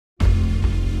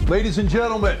Ladies and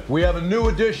gentlemen, we have a new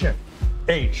addition,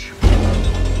 H.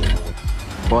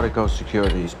 Portico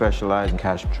Security specializes in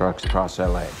cash trucks across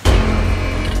LA.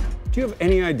 Do you have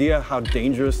any idea how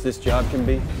dangerous this job can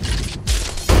be?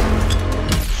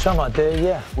 Some idea,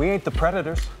 yeah. We ain't the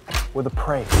predators, we're the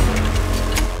prey.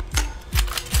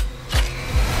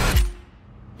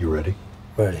 You ready?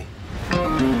 Ready.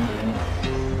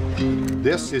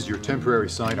 This is your temporary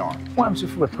sidearm. What happens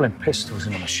if we're pulling pistols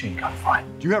in a machine gun fight?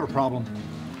 Do you have a problem?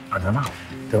 I don't know.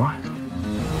 Do I?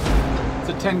 It's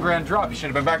a 10 grand drop. You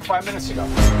should have been back 5 minutes ago.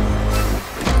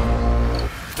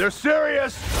 They're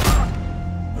serious!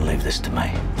 Leave this to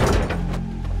me.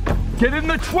 Get in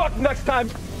the truck next time!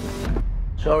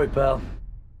 Sorry, pal.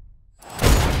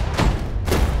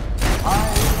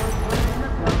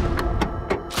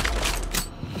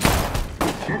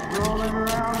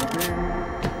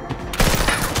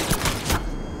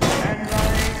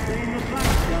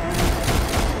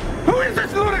 Who is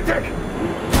this lunatic?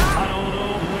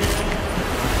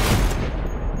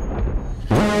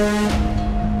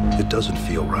 It doesn't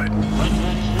feel right.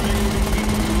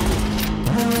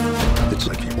 It's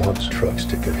like he wants trucks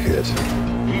to get hit.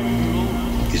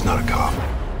 He's not a cop.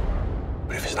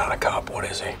 But if he's not a cop, what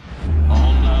is he?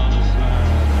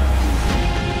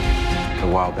 A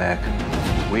while back,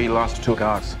 we lost 2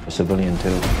 guards, a civilian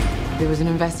too. There was an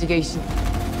investigation.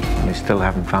 They still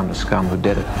haven't found the scum who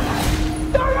did it.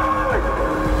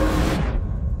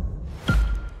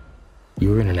 You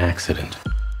were in an accident.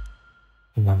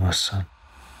 My son.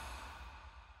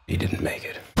 He didn't make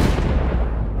it.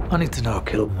 I need to know who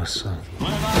killed my son.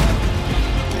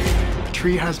 The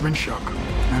tree has been shook,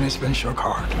 and it's been shook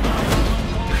hard.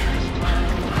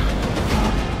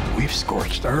 We've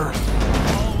scorched the earth.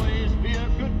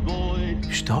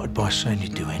 You started by saying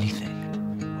you'd do anything.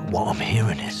 But what I'm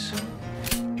hearing is,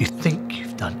 you think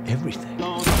you've done everything.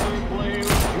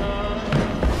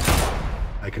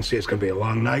 I can see it's gonna be a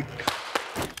long night.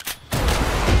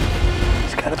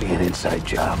 It's gotta be an inside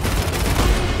job.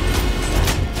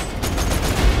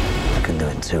 I can do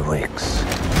it in 2 weeks.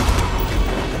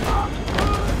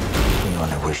 You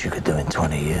only wish you could do it in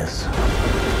 20 years.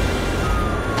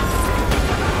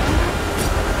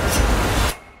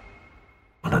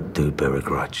 But I do bear a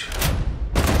grudge.